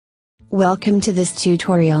Welcome to this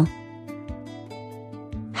tutorial.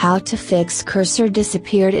 How to fix cursor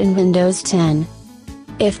disappeared in Windows 10.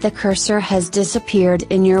 If the cursor has disappeared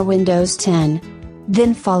in your Windows 10,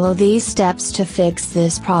 then follow these steps to fix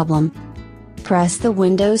this problem. Press the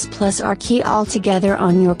Windows plus R key all together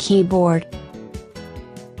on your keyboard.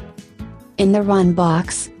 In the Run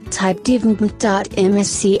box, type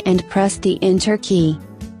devmgmt.msc and press the Enter key.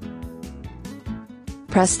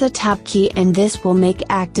 Press the Tab key and this will make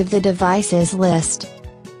active the devices list.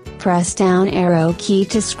 Press down arrow key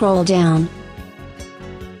to scroll down.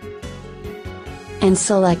 And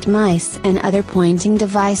select mice and other pointing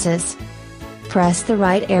devices. Press the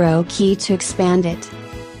right arrow key to expand it.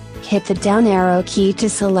 Hit the down arrow key to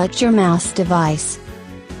select your mouse device.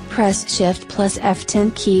 Press Shift plus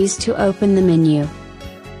F10 keys to open the menu.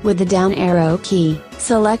 With the down arrow key,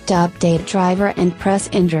 select Update Driver and press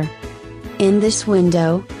Enter. In this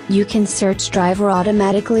window, you can search driver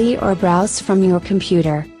automatically or browse from your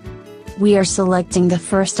computer. We are selecting the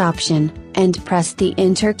first option, and press the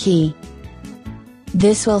Enter key.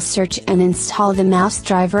 This will search and install the mouse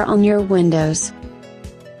driver on your Windows.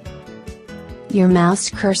 Your mouse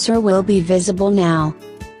cursor will be visible now.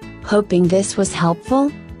 Hoping this was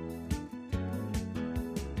helpful?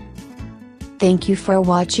 Thank you for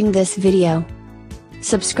watching this video.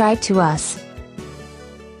 Subscribe to us.